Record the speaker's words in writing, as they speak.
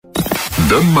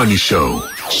The Money Show.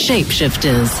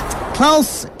 Shapeshifters.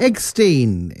 Klaus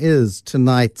Eckstein is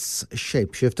tonight's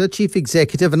shapeshifter, chief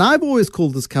executive, and I've always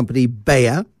called this company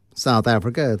Bayer, South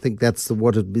Africa. I think that's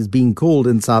what it is being called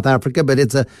in South Africa, but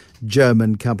it's a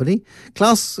German company.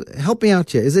 Klaus, help me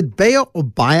out here. Is it Bayer or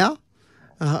Bayer?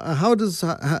 How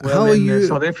are you? In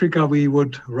South Africa, we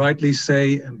would rightly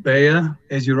say Bayer,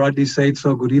 as you rightly say.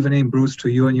 So good evening, Bruce, to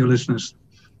you and your listeners.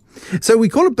 So we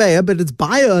call it Bayer, but it's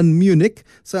Bayern Munich.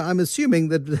 So I'm assuming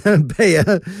that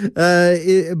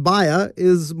Bayer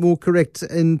is more correct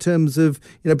in terms of,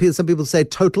 some people say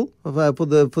Total for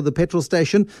the petrol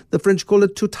station. The French call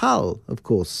it Total, of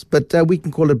course, but we can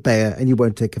call it Bayer, and you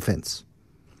won't take offence.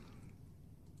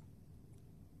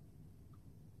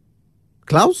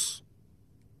 Klaus?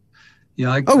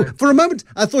 Yeah. For a moment,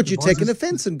 I thought you'd taken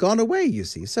offence and gone away. You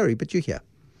see, sorry, but you're here.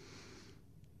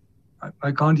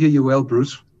 I can't hear you well,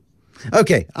 Bruce.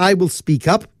 Okay, I will speak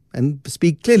up and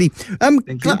speak clearly.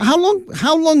 Thank you.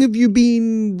 How long have you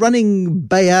been running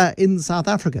Bayer in South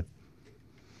Africa?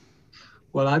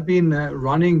 Well, I've been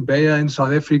running Bayer in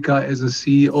South Africa as a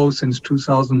CEO since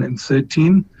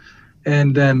 2013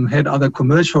 and had other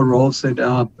commercial roles that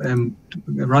are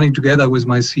running together with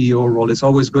my CEO role. It's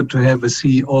always good to have a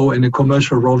CEO and a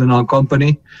commercial role in our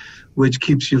company, which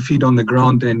keeps your feet on the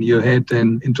ground and your head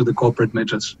and into the corporate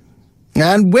matters.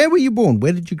 And where were you born?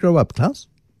 Where did you grow up, Klaus?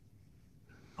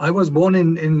 I was born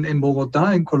in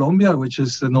Bogotá, in Colombia, which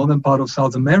is the northern part of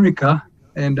South America.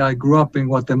 And I grew up in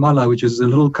Guatemala, which is a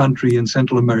little country in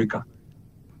Central America.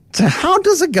 So how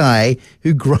does a guy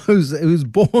who grows up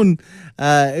in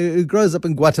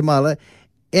Guatemala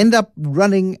end up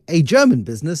running a German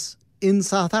business in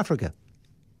South Africa?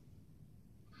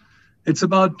 It's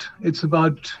about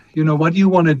what do you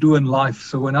want to do in life?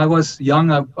 So when I was young,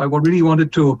 I really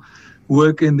wanted to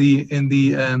work in the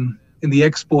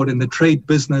export and the trade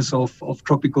business of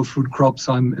tropical fruit crops.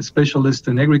 I'm a specialist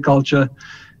in agriculture,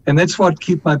 and that's what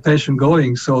kept my passion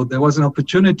going. So there was an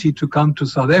opportunity to come to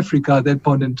South Africa at that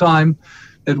point in time.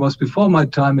 That was before my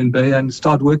time in Bayer, and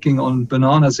start working on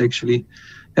bananas actually.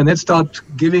 And that started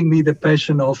giving me the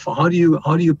passion of how do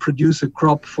you produce a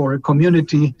crop for a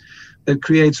community that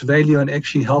creates value and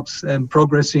actually helps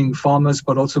progressing farmers,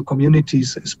 but also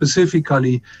communities,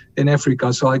 specifically in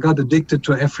Africa. So I got addicted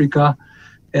to Africa,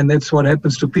 and that's what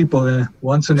happens to people.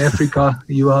 Once in Africa,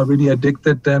 you are really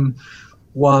addicted.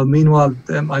 Meanwhile,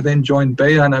 I then joined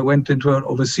Bayer and I went into an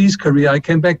overseas career. I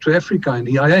came back to Africa, and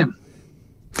here I am.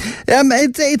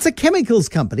 It's a chemicals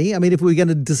company. I mean, if we're going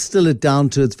to distill it down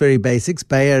to its very basics,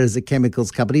 Bayer is a chemicals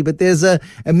company, but there's a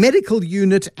medical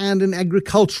unit and an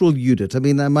agricultural unit. I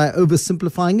mean, am I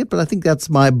oversimplifying it? But I think that's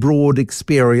my broad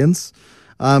experience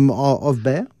of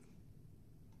Bayer.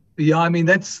 Yeah, I mean,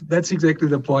 that's exactly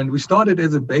the point. We started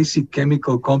as a basic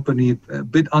chemical company a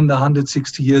bit under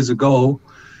 160 years ago,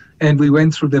 and we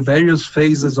went through the various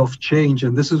phases of change,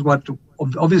 and this is what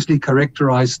obviously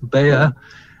characterized Bayer.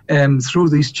 Through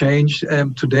this change,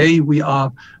 today we are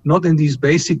not in this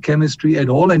basic chemistry at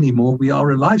all anymore. We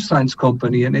are a life science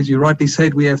company. And as you rightly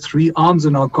said, we have three arms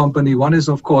in our company. One is,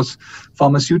 of course,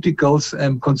 pharmaceuticals,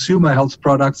 consumer health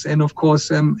products, and, of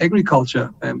course, agriculture,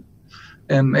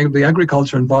 the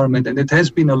agriculture environment. And it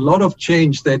has been a lot of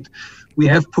change that we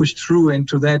have pushed through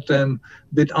into that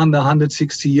bit under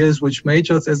 160 years, which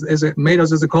made us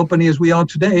as a company as we are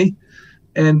today.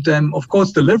 And, of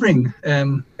course, delivering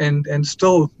and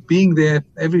still being there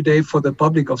every day for the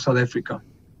public of South Africa.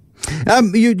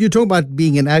 You talk about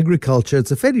being in agriculture.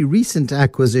 It's a fairly recent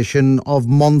acquisition of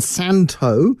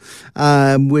Monsanto,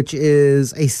 which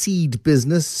is a seed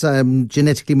business.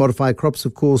 Genetically modified crops,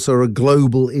 of course, are a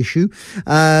global issue.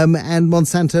 And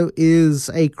Monsanto is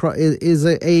a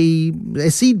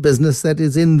seed business that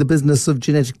is in the business of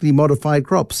genetically modified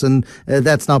crops. And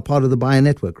that's now part of the Bayer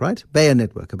network, right? Bayer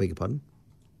network, I beg your pardon.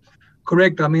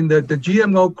 Correct. I mean, the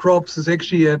GMO crops is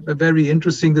actually a very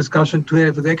interesting discussion to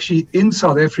have. It's actually in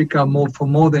South Africa for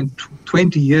more than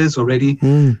 20 years already.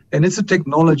 And it's a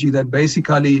technology that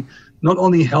basically not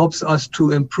only helps us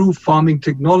to improve farming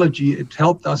technology, it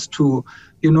helped us to,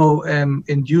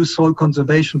 induce soil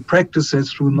conservation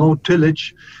practices through no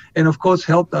tillage, and of course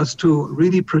helped us to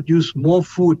really produce more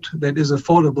food that is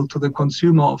affordable to the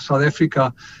consumer of South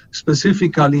Africa,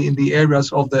 specifically in the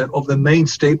areas of the main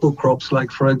staple crops,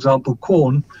 like, for example,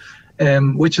 corn,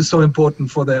 which is so important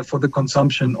for the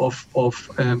consumption of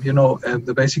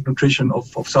the basic nutrition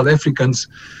of South Africans.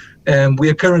 We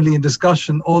are currently in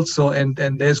discussion also, and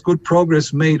there's good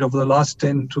progress made over the last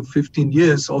 10 to 15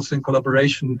 years, also in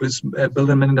collaboration with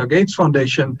Bill and Melinda Gates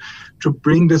Foundation, to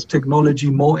bring this technology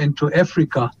more into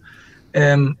Africa.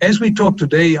 As we talk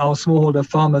today, our smallholder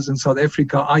farmers in South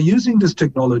Africa are using this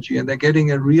technology, and they're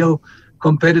getting a real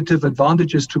competitive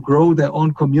advantages to grow their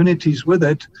own communities with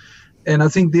it. And I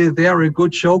think they are a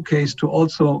good showcase to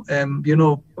also,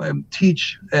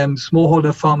 teach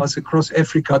smallholder farmers across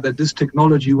Africa that this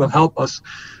technology will help us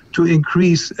to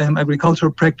increase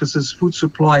agricultural practices, food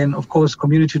supply, and of course,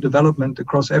 community development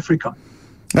across Africa.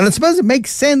 And I suppose it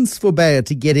makes sense for Bayer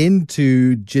to get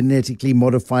into genetically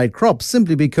modified crops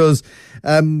simply because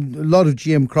a lot of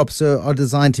GM crops are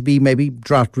designed to be maybe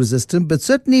drought resistant, but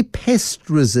certainly pest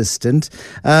resistant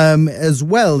as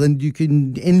well. And you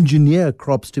can engineer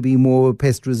crops to be more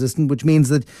pest resistant, which means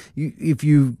that if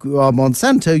you are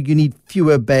Monsanto, you need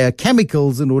fewer Bayer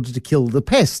chemicals in order to kill the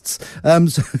pests.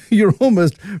 So you're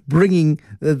almost bringing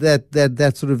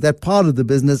that sort of that part of the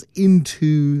business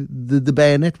into the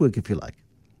Bayer network, if you like.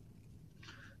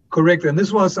 Correct. And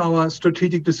this was our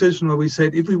strategic decision where we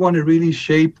said, if we want to really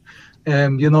shape,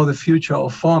 the future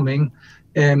of farming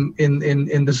in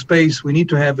the space, we need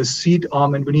to have a seed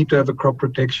arm and we need to have a crop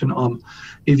protection arm.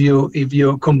 If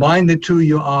you combine the two,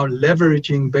 you are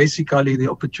leveraging basically the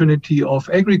opportunity of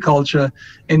agriculture.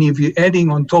 And if you're adding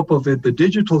on top of it the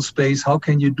digital space, how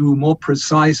can you do more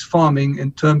precise farming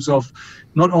in terms of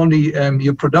not only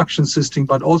your production system,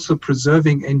 but also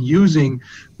preserving and using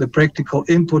the practical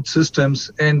input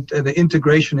systems and the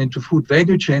integration into food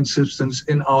value chain systems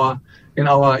in our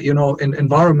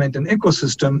environment and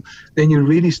ecosystem, then you're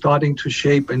really starting to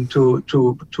shape and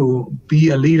to be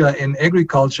a leader in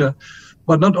agriculture.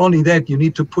 But not only that, you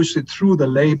need to push it through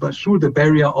the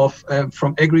barrier of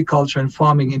from agriculture and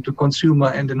farming into consumer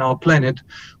and in our planet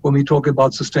when we talk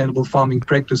about sustainable farming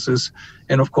practices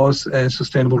and, of course,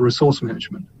 sustainable resource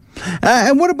management.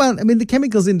 And what about, the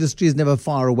chemicals industry is never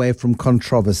far away from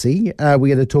controversy. We're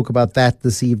going to talk about that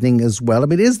this evening as well.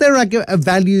 Is there a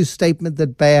value statement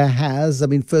that Bayer has?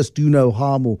 First, do no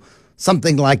harm or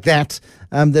something like that,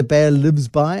 that Bayer lives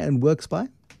by and works by?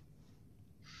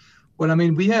 Well,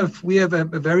 we have a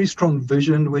very strong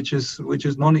vision, which is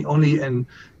not only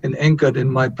anchored in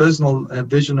my personal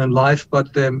vision in life, but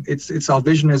it's our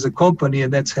vision as a company,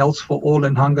 and that's health for all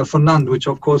and hunger for none, which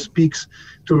of course speaks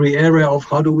to the area of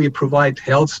how do we provide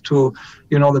health to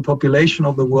the population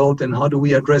of the world and how do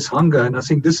we address hunger. And I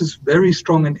think this is very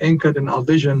strong and anchored in our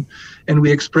vision, and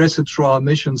we express it through our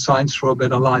mission, Science for a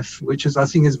Better Life, which is, I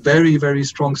think, is very, very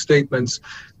strong statements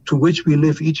to which we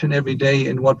live each and every day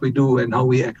in what we do and how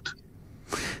we act.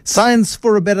 Science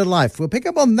for a Better Life. We'll pick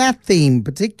up on that theme,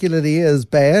 particularly as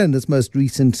Bayer, in its most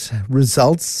recent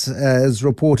results, has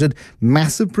reported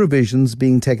massive provisions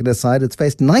being taken aside. It's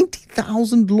faced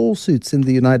 90,000 lawsuits in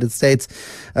the United States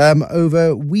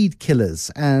over weed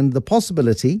killers, and the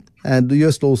possibility, and the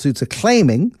US lawsuits are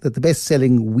claiming that the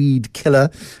best-selling weed killer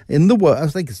in the world, I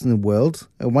think it's in the world,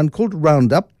 one called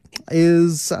Roundup,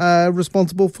 is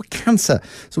responsible for cancer.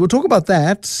 So we'll talk about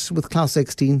that with Klaus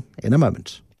Eckstein in a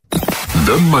moment.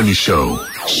 The Money Show.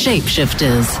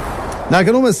 Shapeshifters. Now, I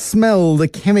can almost smell the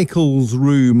chemicals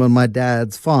room on my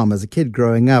dad's farm as a kid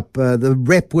growing up. The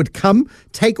rep would come,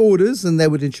 take orders, and they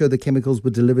would ensure the chemicals were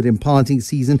delivered in planting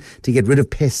season to get rid of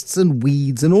pests and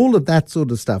weeds and all of that sort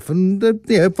of stuff. And,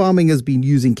 farming has been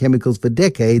using chemicals for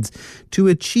decades to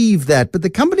achieve that. But the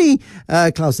company,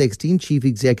 Klaus Eckstein, chief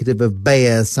executive of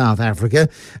Bayer South Africa,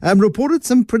 reported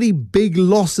some pretty big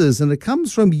losses. And it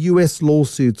comes from US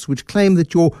lawsuits which claim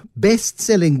that your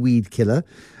best-selling weed killer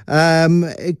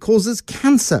it causes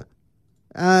cancer.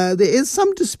 There is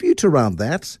some dispute around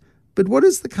that, but what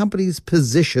is the company's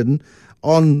position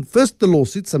on, first, the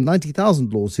lawsuits, some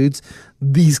 90,000 lawsuits,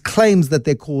 these claims that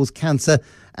they cause cancer,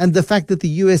 and the fact that the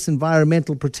U.S.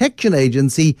 Environmental Protection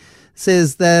Agency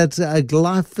says that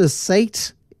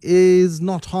glyphosate is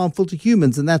not harmful to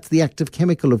humans, and that's the active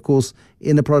chemical, of course,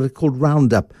 in a product called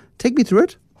Roundup. Take me through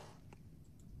it.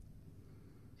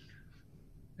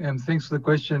 Thanks for the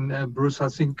question, Bruce. I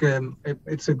think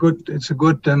it's a good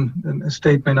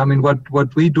statement.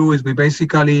 What we do is we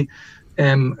basically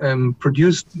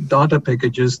produce data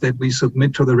packages that we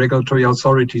submit to the regulatory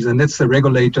authorities, and that's the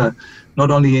regulator, not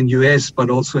only in US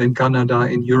but also in Canada,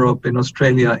 in Europe, in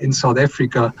Australia, in South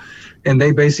Africa. And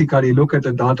they basically look at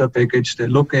the data package. They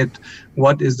look at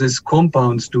what is this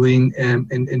compounds doing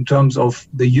in terms of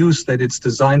the use that it's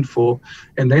designed for.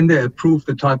 And then they approve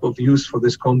the type of use for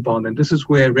this compound. And this is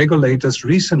where regulators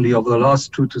recently, over the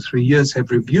last 2 to 3 years,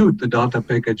 have reviewed the data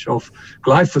package of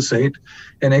glyphosate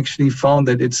and actually found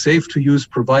that it's safe to use,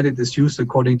 provided it's used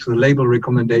according to the label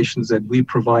recommendations that we're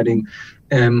providing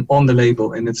on the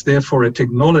label. And it's therefore a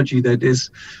technology that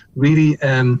is really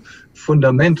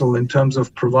fundamental in terms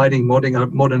of providing modern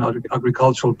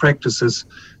agricultural practices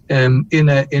in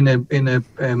a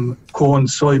corn,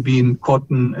 soybean,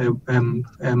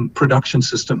 cotton production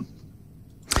system.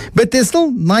 But there's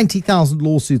still 90,000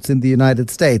 lawsuits in the United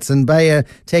States, and Bayer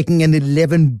taking an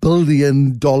 $11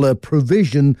 billion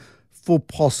provision for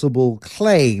possible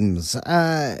claims.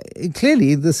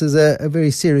 Clearly, this is a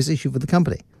very serious issue for the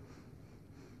company.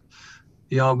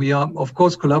 Yeah, we are, of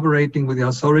course, collaborating with the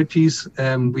authorities.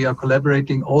 We are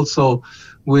collaborating also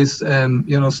with,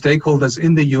 stakeholders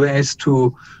in the US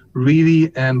to really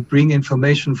bring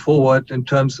information forward in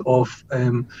terms of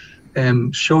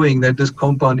showing that this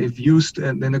compound, if used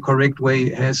in a correct way,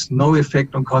 has no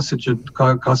effect on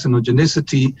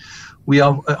carcinogenicity. We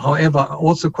are, however,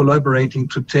 also collaborating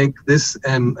to take this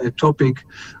topic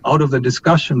out of the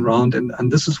discussion round,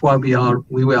 and this is why we are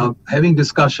having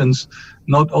discussions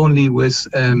not only with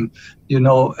the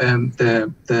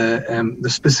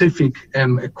specific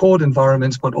court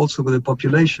environments, but also with the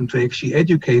population to actually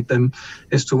educate them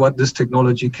as to what this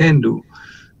technology can do.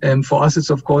 And for us,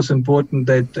 it's of course important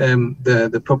that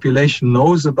the population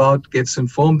knows about, gets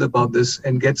informed about this,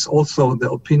 and gets also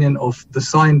the opinion of the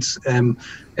science, the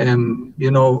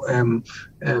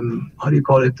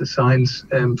science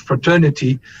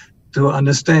fraternity, to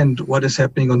understand what is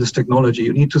happening on this technology.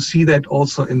 You need to see that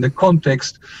also in the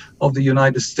context of the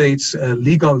United States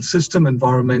legal system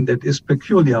environment that is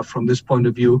peculiar from this point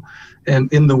of view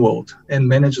in the world, and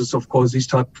manages, of course, these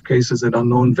type of cases that are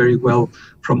known very well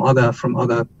from other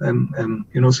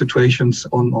situations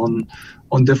on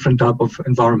different type of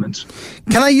environments.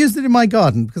 Can I use it in my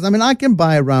garden? Because I can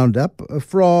buy a Roundup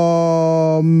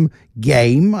from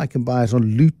Game. I can buy it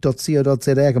on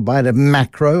loot.co.za. I can buy it at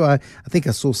Macro. I think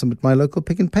I saw some at my local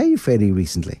Pick and Pay fairly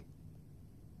recently.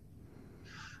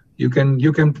 You can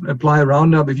apply a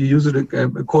Roundup if you use it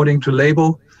according to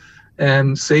label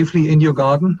safely in your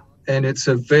garden, and it's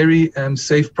a very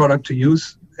safe product to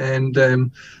use. And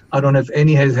I don't have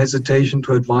any hesitation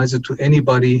to advise it to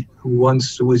anybody who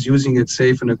is using it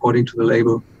safe and according to the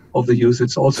label of the use.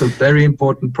 It's also a very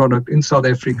important product in South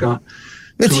Africa.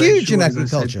 It's huge in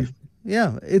agriculture.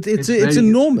 Yeah, it's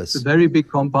enormous. It's a very big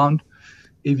compound.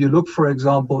 If you look, for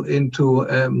example, into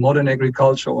modern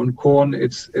agriculture on corn,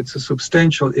 it's a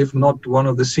substantial, if not one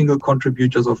of the single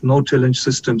contributors of no-tillage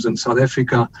systems in South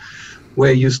Africa,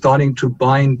 where you're starting to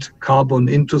bind carbon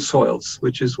into soils,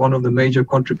 which is one of the major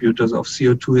contributors of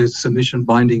CO2 emission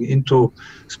binding into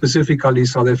specifically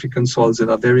South African soils that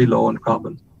are very low on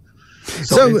carbon.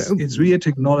 So it's really a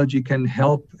technology can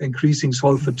help increasing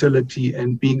soil fertility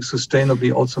and being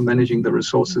sustainably also managing the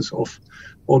resources of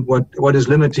what is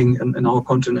limiting in our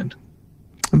continent.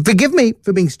 Forgive me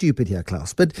for being stupid here,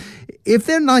 Klaus, but if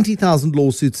there are 90,000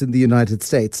 lawsuits in the United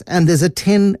States and there's a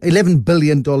 $11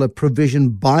 billion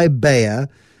provision by Bayer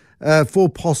for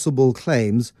possible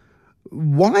claims,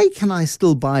 why can I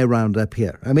still buy Roundup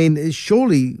here?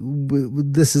 Surely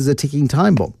this is a ticking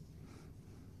time bomb.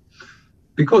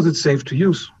 Because it's safe to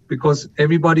use. Because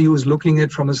everybody who is looking at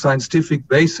it from a scientific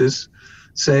basis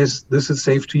says this is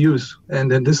safe to use. And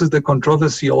then this is the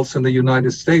controversy also in the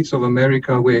United States of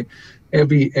America, where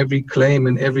every claim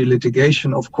and every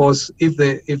litigation, of course, if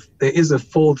there is a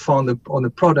fault found on the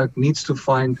product, needs to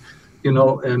find,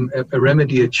 a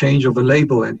remedy, a change of a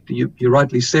label. And you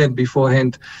rightly said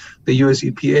beforehand, the US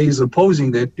EPA is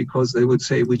opposing that because they would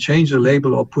say we change the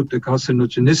label or put the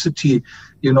carcinogenicity,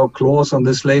 clause on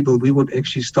this label, we would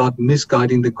actually start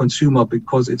misguiding the consumer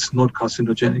because it's not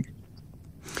carcinogenic.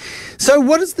 So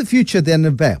what is the future then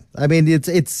of Bayer?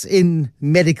 It's in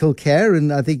medical care,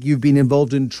 and I think you've been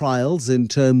involved in trials in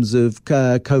terms of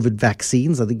COVID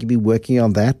vaccines. I think you've been working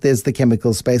on that. There's the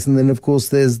chemical space, and then, of course,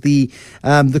 there's the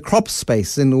crop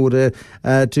space in order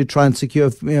to try and secure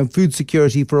food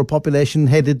security for a population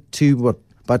headed to,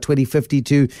 by 2050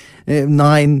 to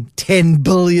 9-10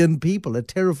 billion people, a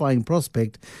terrifying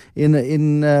prospect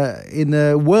in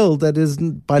a world that is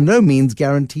by no means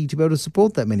guaranteed to be able to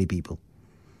support that many people.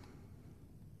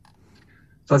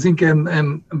 I think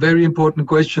a very important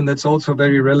question that's also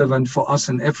very relevant for us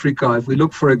in Africa. If we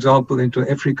look, for example, into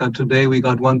Africa today, we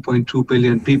got 1.2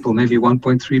 billion people, maybe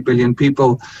 1.3 billion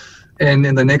people. And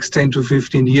in the next 10 to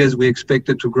 15 years, we expect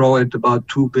it to grow at about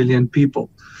 2 billion people.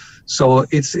 So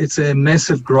it's a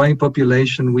massive growing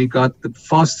population. We got the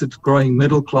fastest growing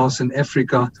middle class in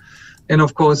Africa. And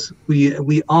of course,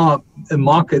 we are a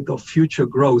market of future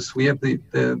growth. We have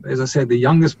as I said, the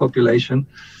youngest population.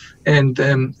 And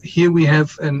here we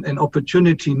have an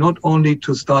opportunity not only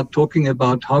to start talking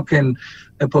about how can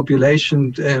a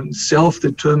population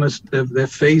self-determine their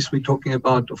face. We're talking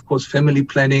about, of course, family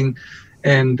planning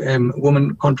and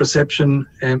women contraception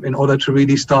in order to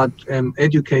really start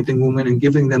educating women and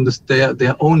giving them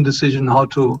their own decision how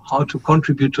to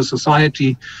contribute to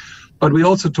society. But we're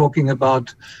also talking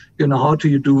about, how do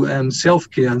you do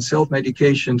self-care and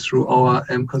self-medication through our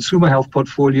consumer health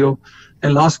portfolio.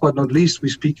 And last but not least, we're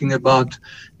speaking about,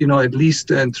 at least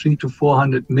 300 to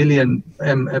 400 million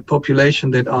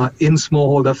population that are in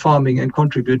smallholder farming and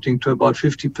contributing to about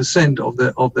 50%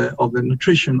 of the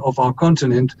nutrition of our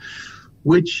continent,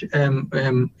 which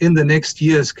in the next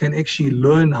years can actually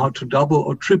learn how to double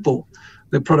or triple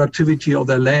the productivity of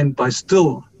their land by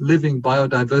still living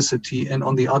biodiversity, and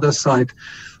on the other side,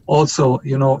 also,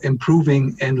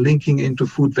 improving and linking into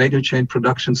food value chain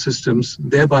production systems,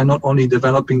 thereby not only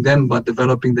developing them, but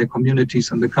developing their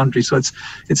communities and the country. So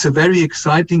it's a very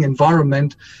exciting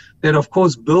environment that, of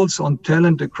course, builds on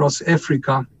talent across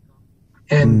Africa,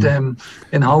 and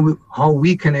how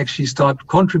we can actually start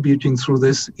contributing through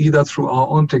this, either through our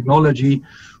own technology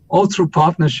or through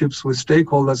partnerships with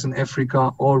stakeholders in Africa,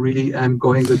 or really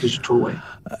going the digital way.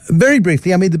 Very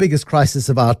briefly, the biggest crisis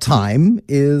of our time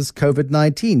is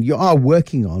COVID-19. You are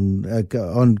working on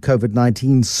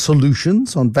COVID-19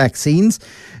 solutions, on vaccines.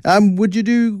 Would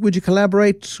you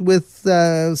collaborate with,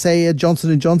 say,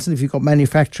 Johnson & Johnson if you've got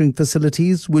manufacturing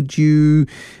facilities? Would you,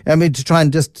 to try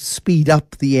and just speed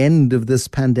up the end of this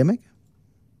pandemic?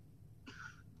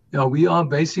 Yeah, we are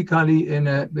basically in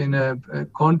a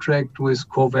contract with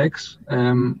COVAX,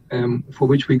 for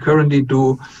which we currently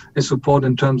do a support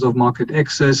in terms of market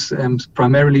access,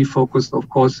 primarily focused, of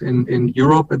course, in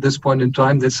Europe at this point in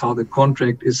time. That's how the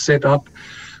contract is set up.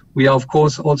 We are, of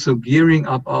course, also gearing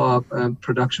up our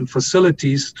production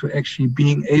facilities to actually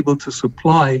being able to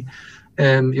supply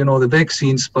the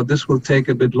vaccines, but this will take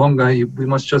a bit longer. We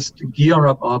must just gear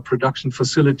up our production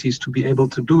facilities to be able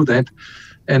to do that.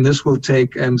 And this will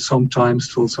take some time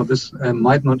still. So this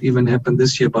might not even happen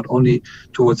this year, but only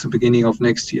towards the beginning of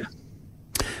next year.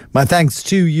 My thanks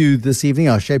to you this evening,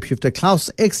 our shapeshifter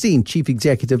Klaus Eckstein, Chief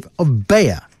Executive of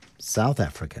Bayer, South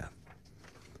Africa.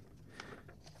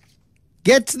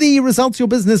 Get the results your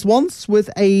business wants with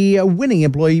a winning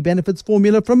employee benefits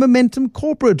formula from Momentum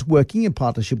Corporate. Working in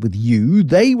partnership with you,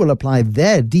 they will apply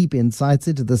their deep insights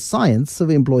into the science of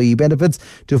employee benefits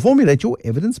to formulate your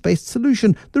evidence-based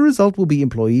solution. The result will be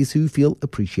employees who feel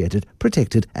appreciated,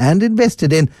 protected, and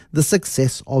invested in the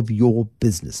success of your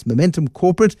business. Momentum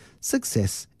Corporate,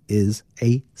 success is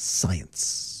a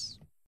science.